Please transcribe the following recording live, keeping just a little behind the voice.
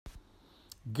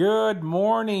Good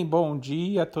morning, bom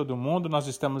dia a todo mundo. Nós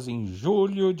estamos em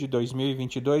julho de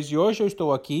 2022 e hoje eu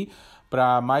estou aqui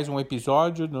para mais um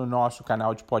episódio no nosso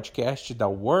canal de podcast da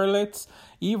Worlitz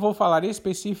e vou falar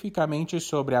especificamente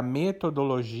sobre a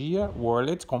metodologia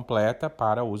Worlitz completa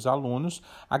para os alunos,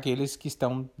 aqueles que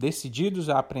estão decididos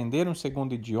a aprender um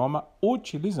segundo idioma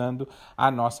utilizando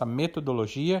a nossa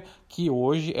metodologia, que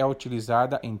hoje é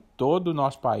utilizada em todo o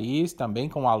nosso país, também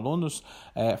com alunos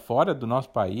fora do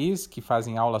nosso país que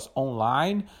fazem aulas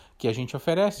online, que a gente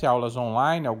oferece aulas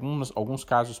online, alguns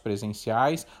casos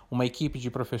presenciais, uma equipe de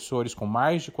professores com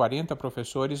mais de 40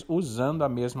 professores usando a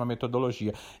mesma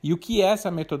metodologia. E o que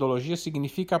essa metodologia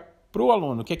significa para o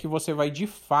aluno? O que é que você vai de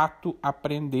fato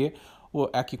aprender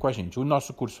aqui com a gente? O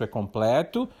nosso curso é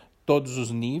completo, todos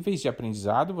os níveis de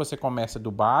aprendizado, você começa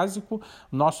do básico,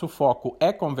 nosso foco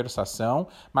é conversação,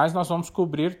 mas nós vamos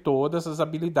cobrir todas as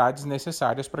habilidades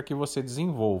necessárias para que você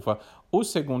desenvolva o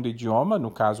segundo idioma,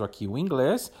 no caso aqui o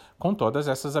inglês, com todas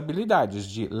essas habilidades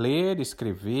de ler,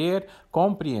 escrever,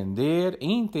 compreender,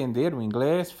 entender o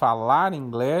inglês, falar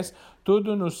inglês,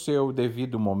 tudo no seu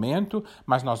devido momento,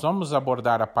 mas nós vamos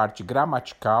abordar a parte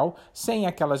gramatical sem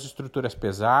aquelas estruturas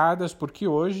pesadas, porque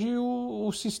hoje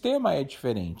o sistema é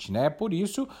diferente, né? Por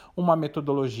isso, uma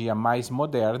metodologia mais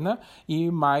moderna e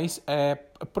mais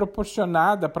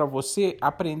proporcionada para você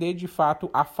aprender de fato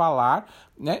a falar,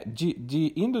 né?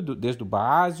 Indo desde o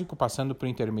básico, passando para o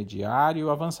intermediário e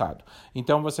o avançado.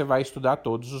 Então, você vai estudar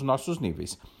todos os nossos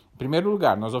níveis. Em primeiro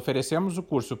lugar, nós oferecemos o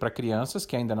curso para crianças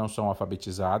que ainda não são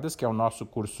alfabetizadas, que é o nosso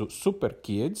curso Super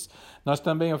Kids. Nós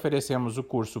também oferecemos o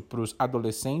curso para os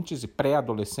adolescentes e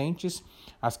pré-adolescentes,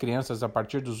 as crianças a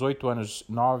partir dos 8 anos,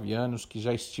 9 anos, que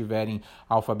já estiverem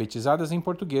alfabetizadas em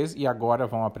português e agora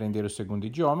vão aprender o segundo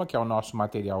idioma, que é o nosso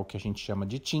material que a gente chama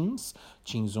de Teens,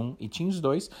 Teens 1 e Teens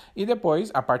 2. E depois,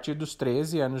 a partir dos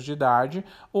 13 anos de idade,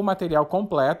 o material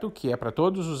completo, que é para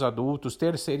todos os adultos,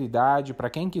 terceira idade, para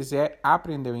quem quiser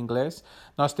aprender o inglês.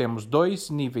 Nós temos 2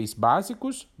 níveis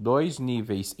básicos, 2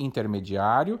 níveis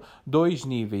intermediário, 2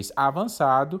 níveis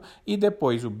avançado e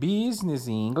depois o Business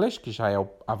English, que já é o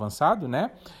avançado,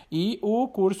 né? E o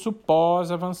curso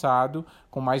pós-avançado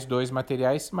com mais 2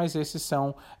 materiais, mas esses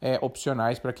são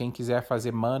opcionais para quem quiser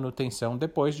fazer manutenção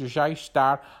depois de já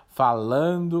estar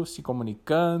falando, se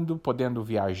comunicando, podendo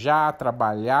viajar,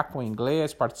 trabalhar com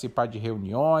inglês, participar de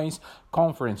reuniões,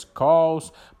 conference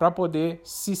calls, para poder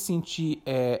se sentir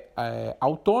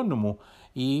autônomo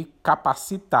e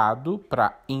capacitado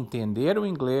para entender o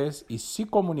inglês e se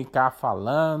comunicar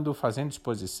falando, fazendo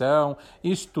exposição,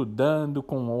 estudando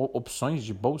com opções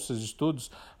de bolsas de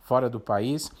estudos fora do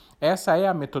país. Essa é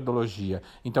a metodologia.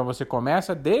 Então você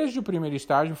começa desde o primeiro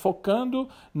estágio focando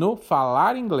no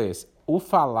falar inglês. O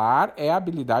falar é a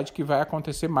habilidade que vai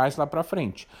acontecer mais lá para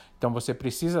frente. Então você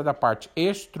precisa da parte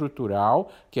estrutural,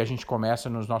 que a gente começa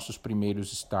nos nossos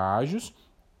primeiros estágios,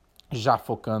 já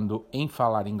focando em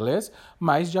falar inglês,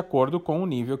 mas de acordo com o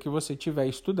nível que você estiver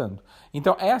estudando.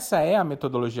 Então, essa é a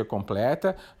metodologia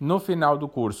completa. No final do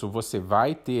curso, você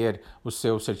vai ter o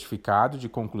seu certificado de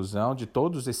conclusão de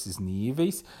todos esses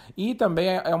níveis. E também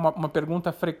é uma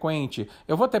pergunta frequente: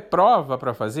 eu vou ter prova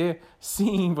para fazer?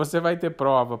 Sim, você vai ter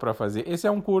prova para fazer. Esse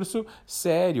é um curso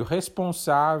sério,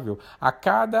 responsável. A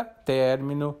cada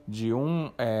término de um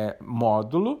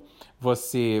módulo,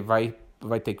 você vai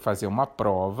ter que fazer uma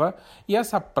prova, e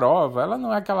essa prova, ela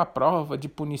não é aquela prova de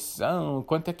punição,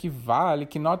 quanto é que vale,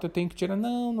 que nota eu tenho que tirar,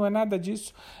 não é nada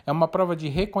disso, é uma prova de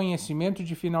reconhecimento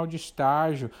de final de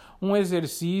estágio, um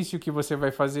exercício que você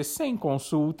vai fazer sem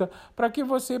consulta, para que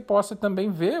você possa também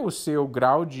ver o seu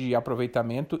grau de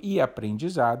aproveitamento e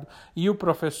aprendizado, e o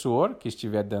professor que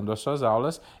estiver dando as suas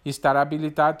aulas estará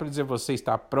habilitado para dizer: você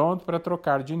está pronto para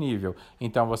trocar de nível.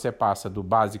 Então você passa do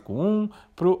básico 1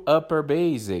 para o Upper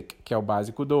Basic, que é o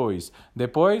básico 2.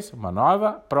 Depois, uma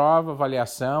nova prova,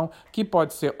 avaliação, que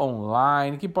pode ser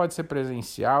online, que pode ser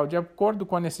presencial, de acordo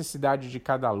com a necessidade de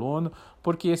cada aluno,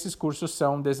 porque esses cursos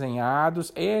são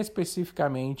desenhados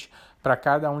especificamente para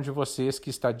cada um de vocês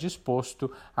que está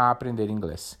disposto a aprender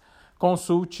inglês.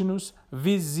 Consulte-nos,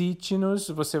 visite-nos,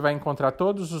 você vai encontrar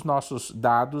todos os nossos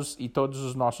dados e todos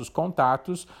os nossos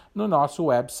contatos no nosso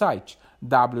website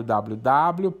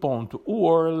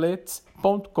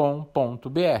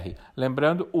www.worlitz.com.br.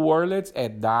 Lembrando, o Worlitz é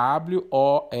W-O-R-L-I-T-Z.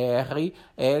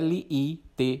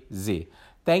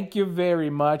 Thank you very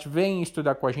much. Vem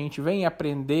estudar com a gente, vem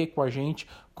aprender com a gente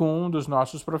com um dos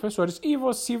nossos professores. E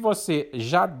se você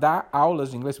já dá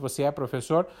aulas de inglês, se você é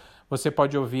professor, você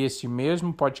pode ouvir esse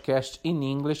mesmo podcast in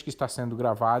English que está sendo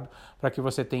gravado para que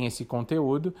você tenha esse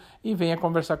conteúdo e venha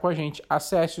conversar com a gente.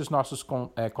 Acesse os nossos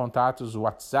contatos,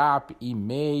 WhatsApp,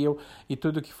 e-mail e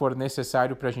tudo que for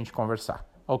necessário para a gente conversar.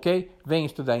 Ok? Venha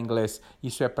estudar inglês.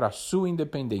 Isso é para sua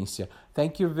independência.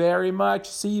 Thank you very much.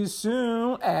 See you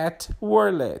soon at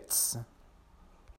Worlitz.